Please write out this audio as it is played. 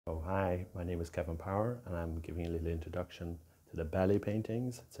Oh, hi, my name is Kevin Power, and I'm giving a little introduction to the Ballet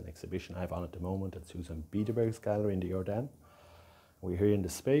Paintings. It's an exhibition I have on at the moment at Suzanne Biederberg's Gallery in the Jordan. We're here in the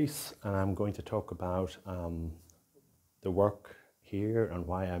space, and I'm going to talk about the work here and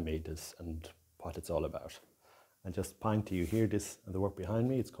why I made this and what it's all about. And just point to you here, the work behind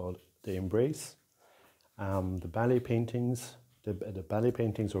me, it's called The Embrace. The ballet paintings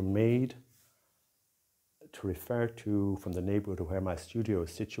were made to refer to from the neighbourhood of where my studio is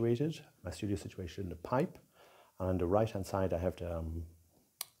situated. My studio is situated in the Pipe. And on the right-hand side, I have the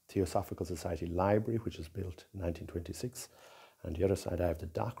Theosophical Society Library, which was built in 1926. And the other side, I have the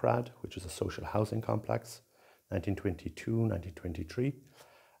Dockrad, which was a social housing complex, 1922, 1923.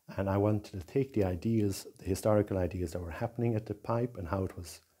 And I wanted to take the ideas, the historical ideas that were happening at the Pipe and how it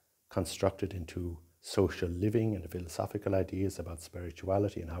was constructed into social living and the philosophical ideas about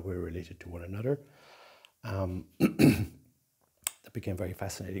spirituality and how we're related to one another. That became very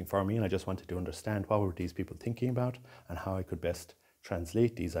fascinating for me, and I just wanted to understand what were these people thinking about and how I could best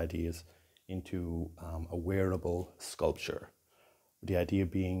translate these ideas into a wearable sculpture. The idea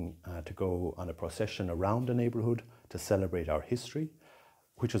being to go on a procession around the neighbourhood to celebrate our history,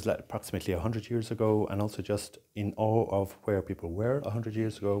 which was approximately 100 years ago, and also just in awe of where people were 100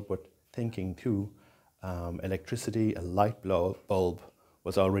 years ago, but thinking too, electricity, a light bulb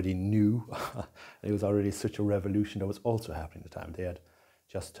was already new. It was already such a revolution that was also happening at the time. They had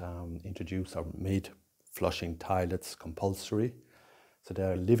just introduced or made flushing toilets compulsory. So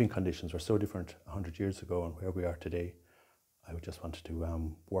their living conditions were so different 100 years ago and where we are today. I just wanted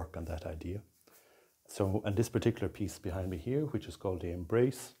to work on that idea. So, and this particular piece behind me here, which is called The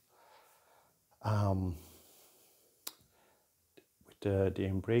Embrace, the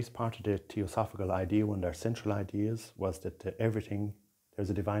embrace part of the theosophical idea, one of their central ideas was that there's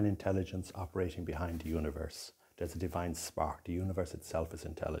a divine intelligence operating behind the universe. There's a divine spark. The universe itself is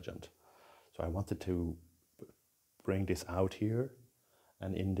intelligent. So I wanted to bring this out here.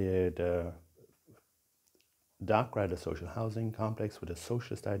 And in the Dockrad, the social housing complex with a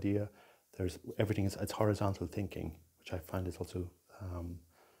socialist idea, it's horizontal thinking, which I find is also a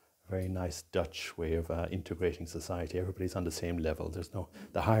very nice Dutch way of integrating society. Everybody's on the same level.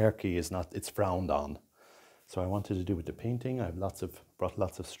 The hierarchy it's frowned on. So I wanted to do with the painting. I've brought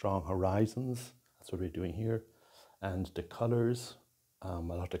lots of strong horizons. That's what we're doing here. And the colours, a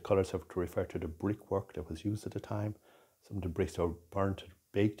lot of the colours have to refer to the brickwork that was used at the time. Some of the bricks are burnt,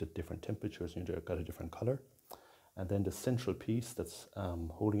 baked at different temperatures, and you've got a different colour. And then the central piece that's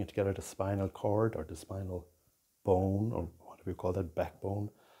holding it together, the spinal cord or the spinal bone, or whatever you call that, backbone,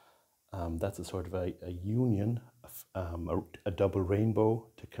 that's a sort of a union, a double rainbow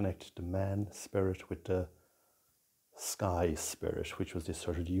to connect the man spirit with the sky spirit, which was this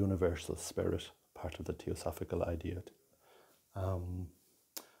sort of universal spirit, part of the theosophical idea. And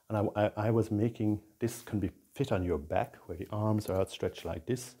I was making, this can be fit on your back, where the arms are outstretched like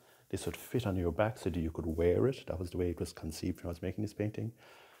this. This would fit on your back so that you could wear it. That was the way it was conceived when I was making this painting.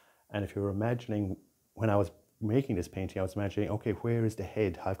 And if you're imagining, when I was making this painting, I was imagining, okay, where is the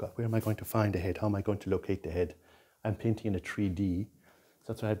head? Where am I going to find the head? How am I going to locate the head? I'm painting in a 3D. So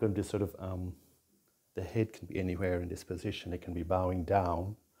that's why I've done this sort of, the head can be anywhere in this position. It can be bowing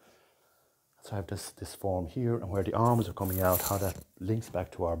down. So I have this form here, and where the arms are coming out, how that links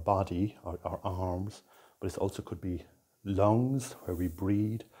back to our body, our arms, but it also could be lungs, where we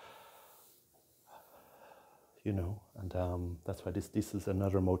breathe, and that's why this is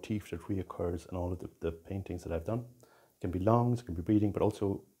another motif that reoccurs in all of the paintings that I've done. It can be lungs, it can be breathing, but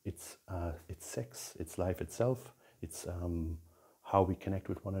also it's sex, it's life itself, it's how we connect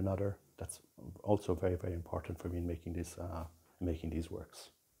with one another. That's also very, very important for me in making these works.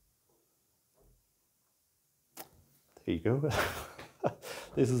 There you go.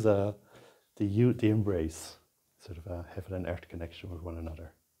 This is the embrace, sort of a heaven and earth connection with one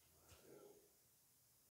another.